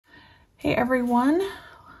Hey everyone,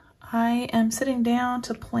 I am sitting down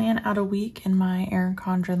to plan out a week in my Erin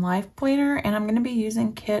Condren Life Planner, and I'm going to be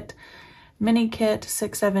using Mini Kit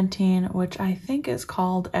 617, which I think is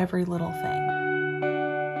called Every Little Thing.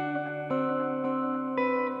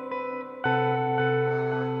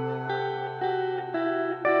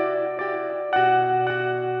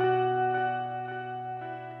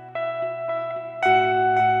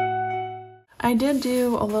 I did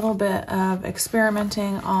do a little bit of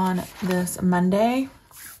experimenting on this Monday,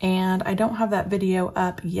 and I don't have that video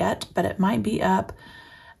up yet, but it might be up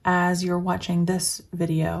as you're watching this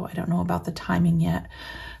video. I don't know about the timing yet,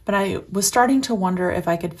 but I was starting to wonder if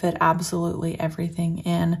I could fit absolutely everything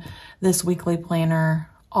in this weekly planner,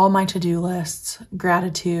 all my to-do lists,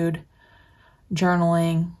 gratitude,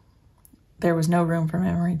 journaling. There was no room for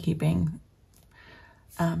memory keeping.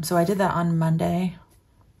 So I did that on Monday.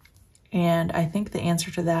 And I think the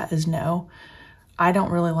answer to that is no. I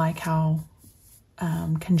don't really like how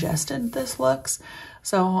congested this looks.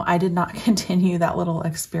 So I did not continue that little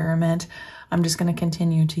experiment. I'm just going to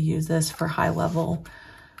continue to use this for high level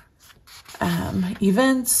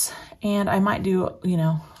events. And I might do,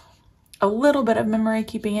 a little bit of memory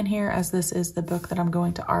keeping in here, as this is the book that I'm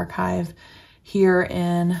going to archive here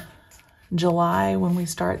in July when we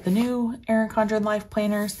start the new Erin Condren Life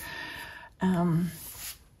Planners.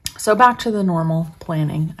 So back to the normal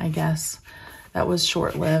planning, I guess. That was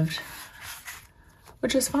short-lived,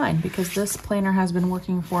 which is fine because this planner has been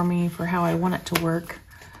working for me for how I want it to work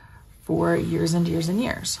for years and years and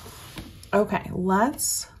years. Okay,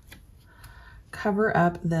 let's cover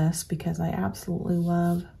up this because I absolutely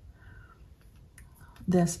love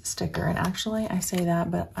this sticker. And actually, I say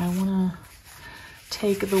that, but I want to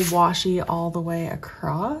take the washi all the way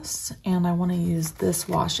across, and I want to use this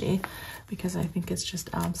washi because I think it's just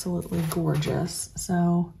absolutely gorgeous.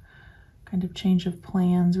 So kind of change of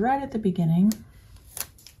plans right at the beginning.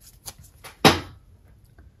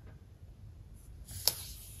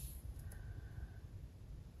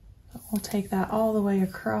 We'll take that all the way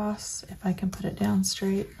across if I can put it down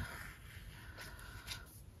straight.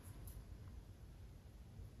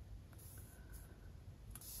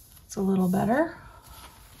 It's a little better.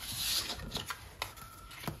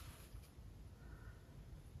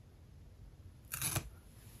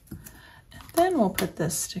 Then we'll put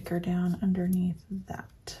this sticker down underneath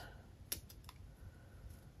that.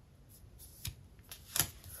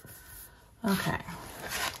 Okay.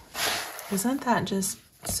 Isn't that just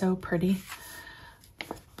so pretty?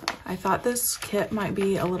 I thought this kit might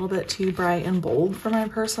be a little bit too bright and bold for my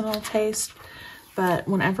personal taste, but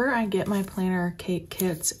whenever I get my PlannerKate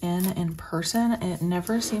kits in person, it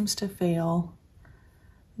never seems to fail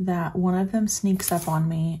that one of them sneaks up on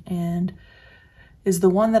me and is the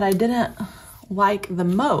one that I didn't like the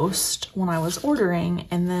most when I was ordering,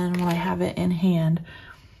 and then when I have it in hand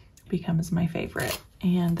becomes my favorite.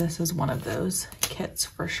 And this is one of those kits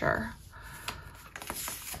for sure.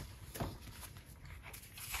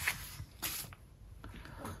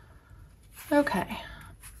 Okay,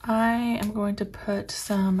 I am going to put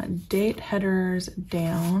some date headers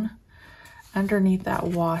down underneath that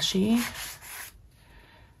washi.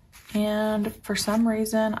 And for some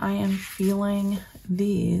reason, I am feeling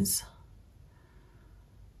these.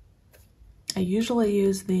 I usually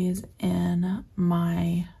use these in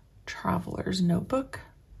my traveler's notebook.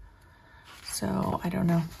 So I don't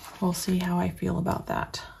know. We'll see how I feel about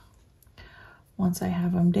that once I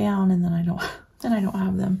have them down, and then I don't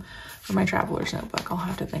have them for my traveler's notebook. I'll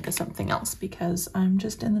have to think of something else because I'm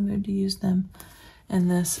just in the mood to use them in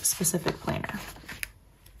this specific planner.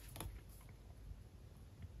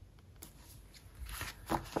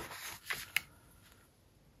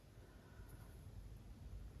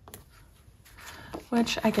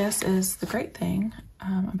 Which I guess is the great thing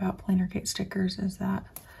about PlannerKate stickers, is that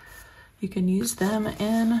you can use them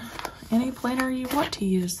in any planner you want to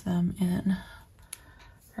use them in.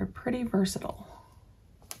 They're pretty versatile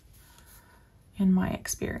in my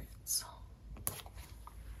experience.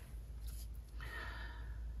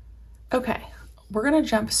 Okay, we're gonna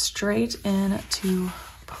jump straight into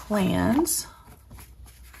plans.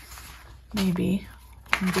 Maybe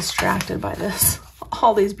I'm distracted by this,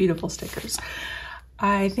 all these beautiful stickers.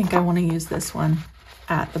 I think I want to use this one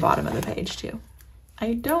at the bottom of the page too.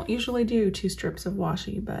 I don't usually do 2 strips of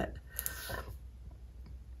washi, but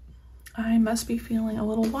I must be feeling a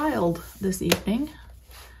little wild this evening.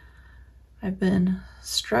 I've been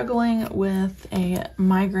struggling with a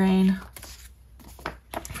migraine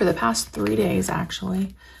for the past 3 days,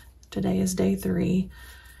 actually. Today is day 3,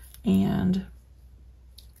 and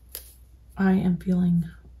I am feeling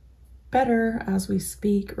better as we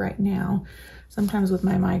speak right now. Sometimes with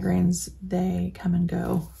my migraines, they come and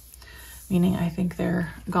go, meaning I think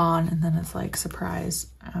they're gone and then it's like, surprise,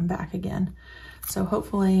 I'm back again. So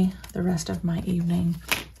hopefully the rest of my evening,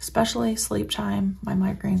 especially sleep time, my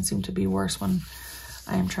migraines seem to be worse when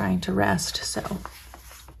I am trying to rest. So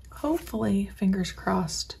hopefully, fingers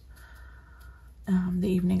crossed, the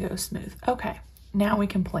evening goes smooth. Okay, now we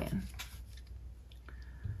can plan.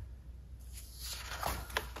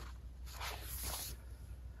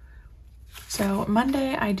 So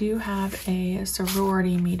Monday I do have a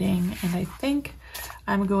sorority meeting, and I think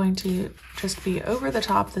I'm going to just be over the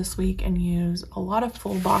top this week and use a lot of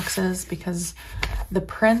full boxes because the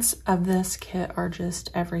prints of this kit are just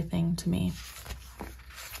everything to me.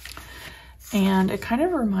 And it kind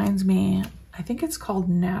of reminds me, I think it's called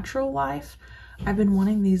Natural Life. I've been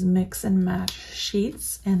wanting these mix and match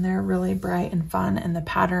sheets, and they're really bright and fun, and the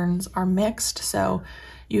patterns are mixed. So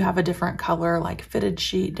you have a different color, like fitted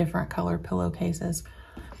sheet, different color pillowcases.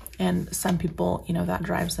 And some people, you know, that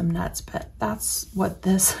drives them nuts, but that's what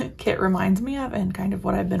this kit reminds me of and kind of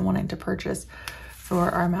what I've been wanting to purchase for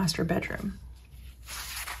our master bedroom.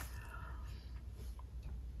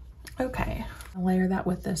 Okay, I'll layer that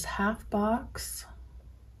with this half box.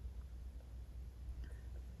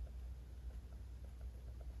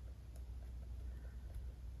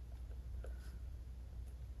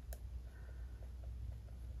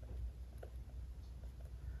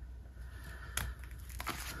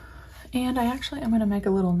 And I actually am going to make a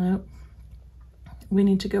little note. We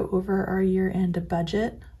need to go over our year-end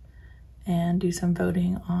budget and do some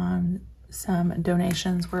voting on some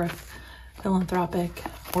donations. We're a philanthropic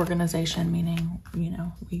organization, meaning, you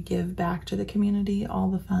know, we give back to the community all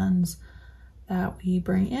the funds that we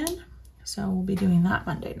bring in. So we'll be doing that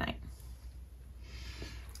Monday night.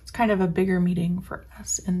 It's kind of a bigger meeting for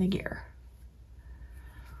us in the year.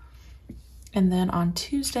 And then on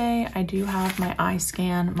Tuesday, I do have my eye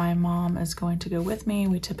scan. My mom is going to go with me.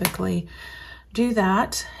 We typically do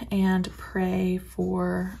that and pray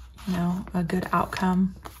for, you know, a good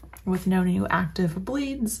outcome with no new active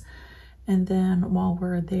bleeds. And then while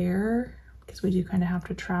we're there, because we do kind of have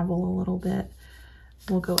to travel a little bit,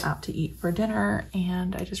 we'll go out to eat for dinner.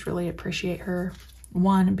 And I just really appreciate her,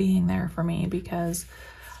 one, being there for me, because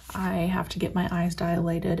I have to get my eyes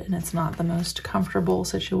dilated and it's not the most comfortable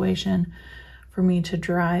situation for me to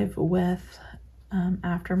drive with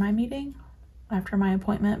after my meeting, after my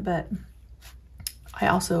appointment, but I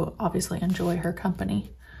also obviously enjoy her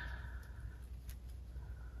company.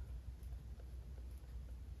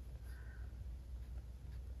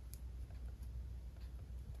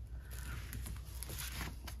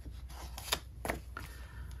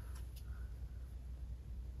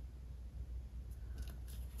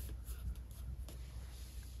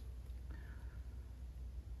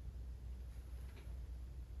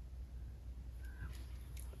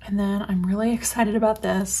 And then I'm really excited about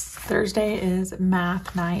this. Thursday is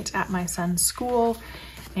math night at my son's school,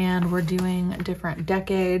 and we're doing different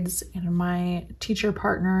decades, and my teacher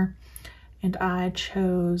partner and I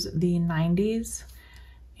chose the 90s,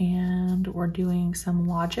 and we're doing some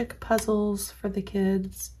logic puzzles for the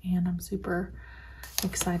kids, and I'm super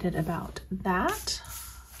excited about that.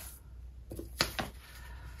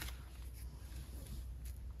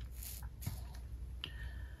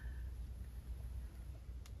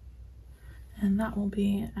 And that will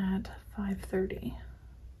be at 5:30.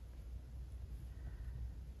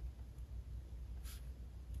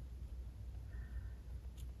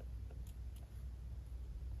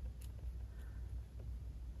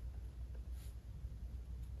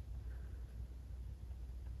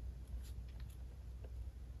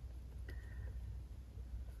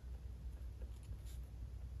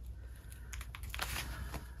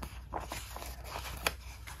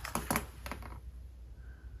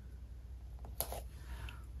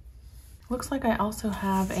 Looks like I also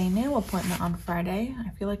have a nail appointment on Friday.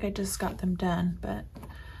 I feel like I just got them done, but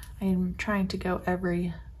I'm trying to go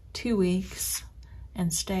every 2 weeks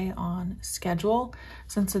and stay on schedule.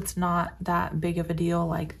 Since it's not that big of a deal,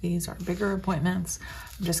 like these are bigger appointments,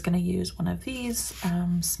 I'm just gonna use one of these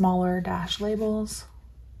smaller dash labels.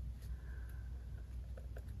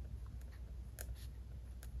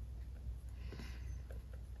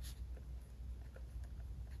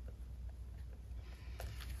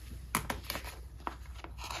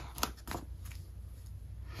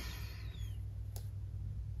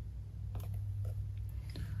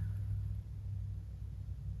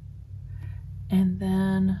 And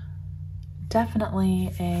then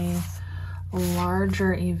definitely a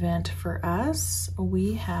larger event for us.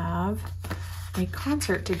 We have a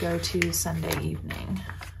concert to go to Sunday evening.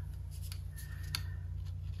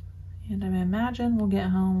 And I imagine we'll get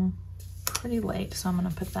home pretty late, so I'm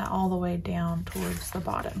gonna put that all the way down towards the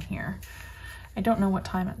bottom here. I don't know what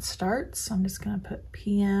time it starts, so I'm just gonna put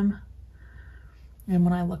PM. And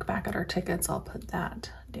when I look back at our tickets, I'll put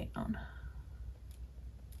that down.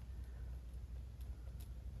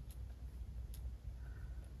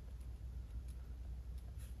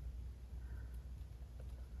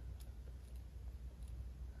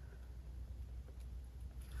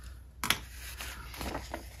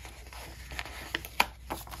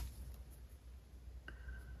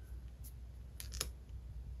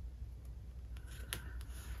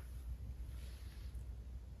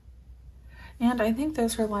 And I think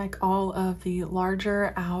those are like all of the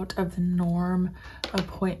larger out of the norm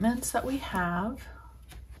appointments that we have.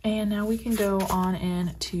 And now we can go on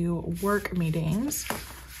into work meetings.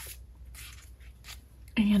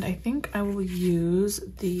 And I think I will use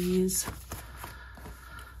these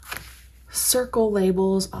circle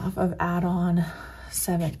labels off of add-on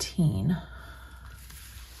 17.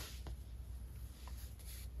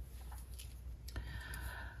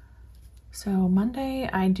 So Monday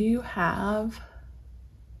I do have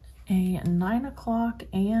a 9 o'clock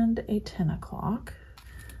and a 10 o'clock.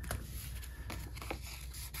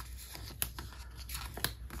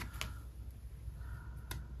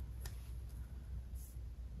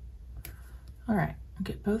 All right, I'll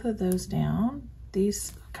get both of those down.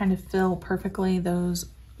 These kind of fill perfectly those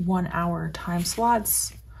 1 hour time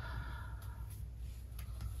slots.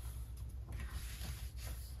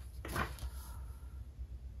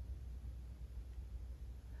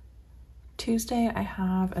 Tuesday, I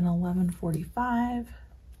have an 11:45.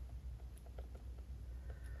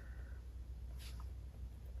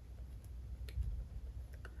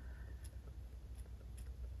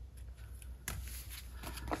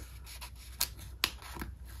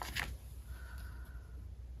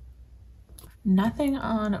 Nothing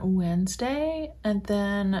on Wednesday, and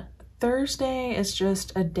then Thursday is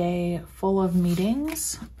just a day full of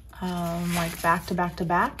meetings, like back to back to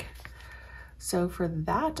back. So for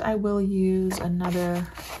that, I will use another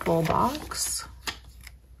full box.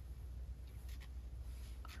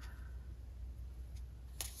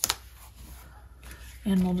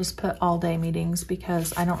 And we'll just put all day meetings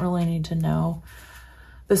because I don't really need to know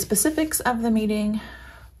the specifics of the meeting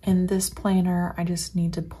in this planner. I just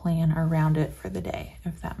need to plan around it for the day,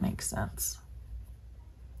 if that makes sense.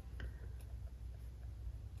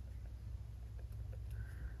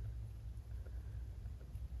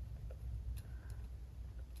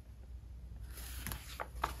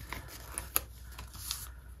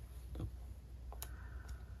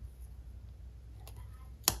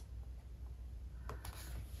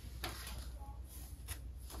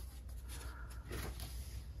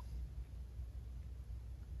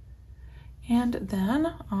 And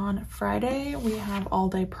then on Friday, we have all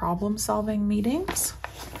day problem solving meetings.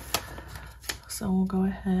 So we'll go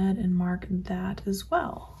ahead and mark that as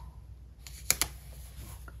well.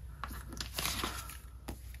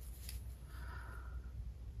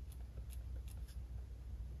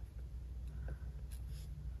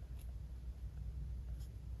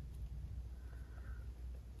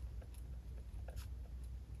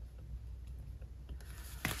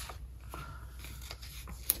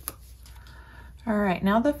 All right,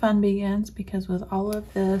 now the fun begins, because with all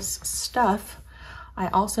of this stuff, I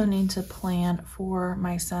also need to plan for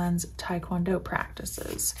my son's Taekwondo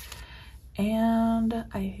practices. And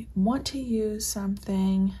I want to use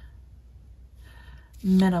something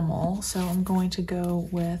minimal, so I'm going to go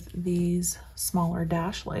with these smaller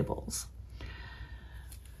dash labels.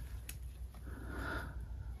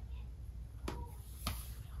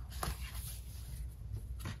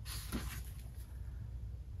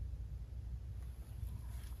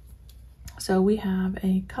 So we have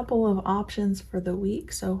a couple of options for the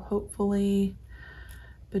week. So hopefully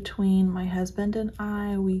between my husband and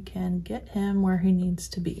I, we can get him where he needs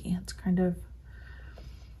to be. It's kind of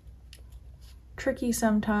tricky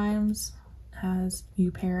sometimes, as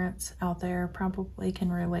you parents out there probably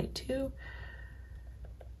can relate to,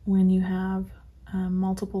 when you have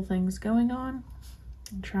multiple things going on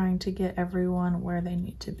and trying to get everyone where they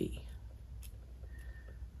need to be.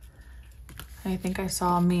 I think I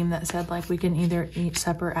saw a meme that said, like, we can either eat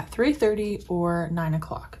supper at 3:30 or 9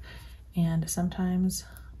 o'clock. And sometimes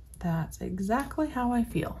that's exactly how I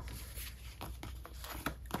feel.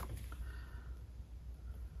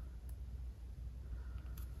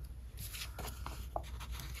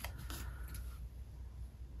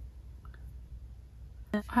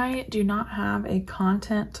 I do not have a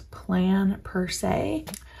content plan per se.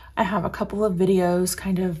 I have a couple of videos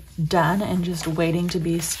kind of done and just waiting to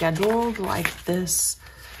be scheduled, like this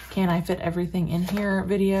can I fit everything in here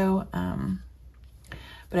video,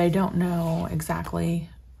 but I don't know exactly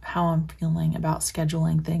how I'm feeling about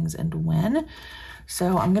scheduling things and when.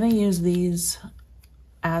 So I'm gonna use these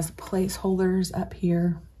as placeholders up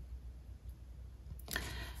here.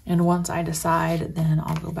 And once I decide, then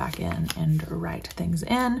I'll go back in and write things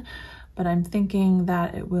in. But I'm thinking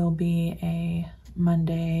that it will be a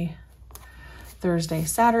Monday, Thursday,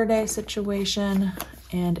 Saturday situation.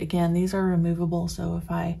 And again, these are removable. So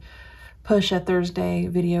if I push a Thursday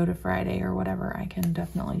video to Friday or whatever, I can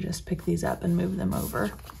definitely just pick these up and move them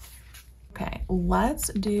over. Okay, let's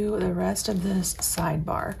do the rest of this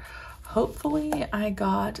sidebar. Hopefully I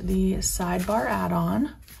got the sidebar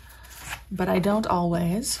add-on, but I don't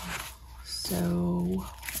always. So,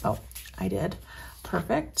 oh, I did.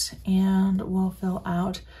 Perfect. And we'll fill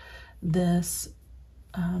out this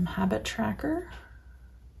habit tracker.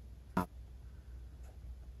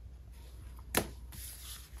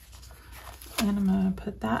 And I'm gonna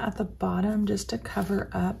put that at the bottom just to cover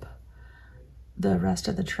up the rest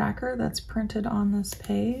of the tracker that's printed on this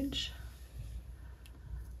page.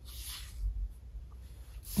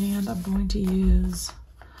 And I'm going to use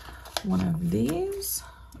one of these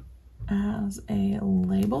as a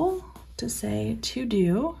label to say to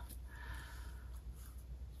do.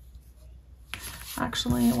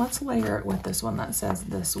 Actually, let's layer it with this one that says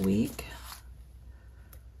this week.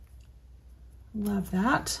 Love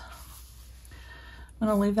that. I'm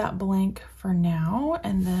gonna leave that blank for now,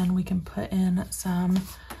 and then we can put in some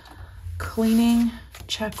cleaning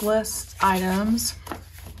checklist items.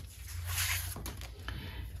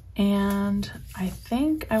 And I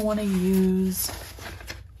think I want to use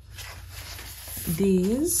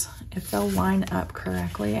these if they'll line up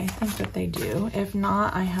correctly. I think that they do. If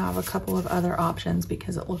not, I have a couple of other options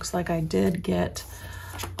because it looks like I did get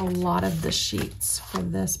a lot of the sheets for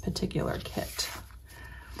this particular kit.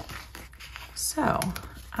 So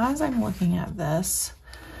as I'm looking at this,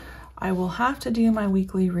 I will have to do my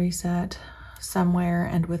weekly reset somewhere,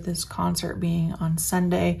 and with this concert being on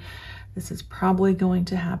Sunday, this is probably going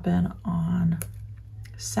to happen on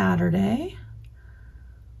Saturday.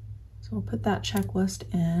 So we'll put that checklist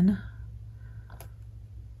in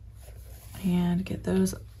and get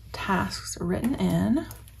those tasks written in.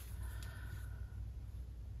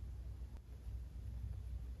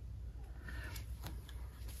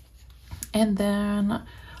 And then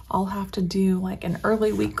I'll have to do like an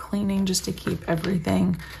early week cleaning just to keep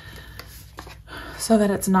everything so that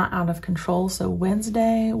it's not out of control. So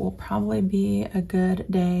Wednesday will probably be a good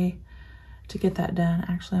day to get that done.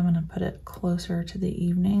 Actually, I'm gonna put it closer to the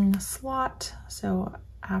evening slot. So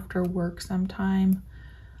after work sometime,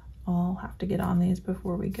 I'll have to get on these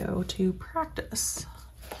before we go to practice.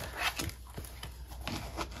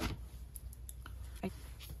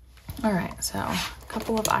 All right, so a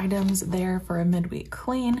couple of items there for a midweek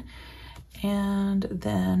clean. And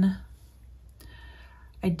then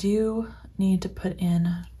I do need to put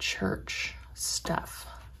in church stuff.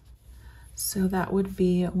 So that would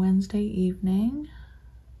be Wednesday evening.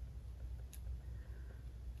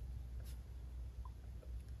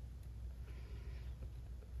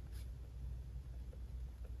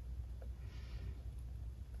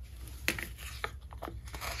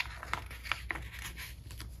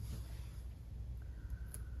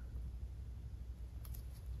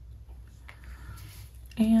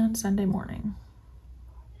 And Sunday morning.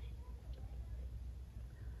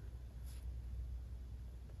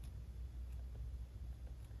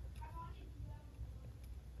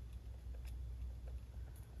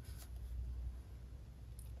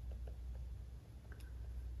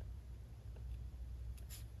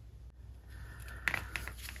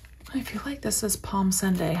 I feel like this is Palm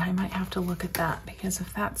Sunday. I might have to look at that, because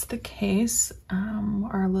if that's the case,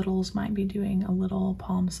 our littles might be doing a little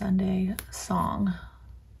Palm Sunday song.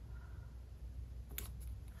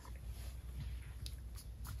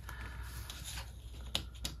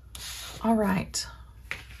 All right.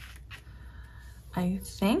 I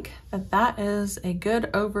think that that is a good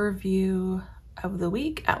overview of the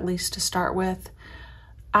week, at least to start with.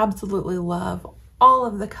 Absolutely love all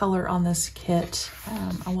of the color on this kit.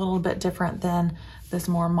 A little bit different than this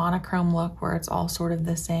more monochrome look where it's all sort of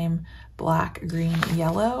the same black, green,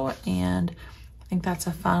 yellow, and I think that's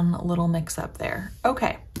a fun little mix up there.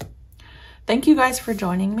 Okay, thank you guys for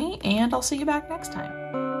joining me, and I'll see you back next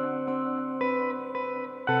time.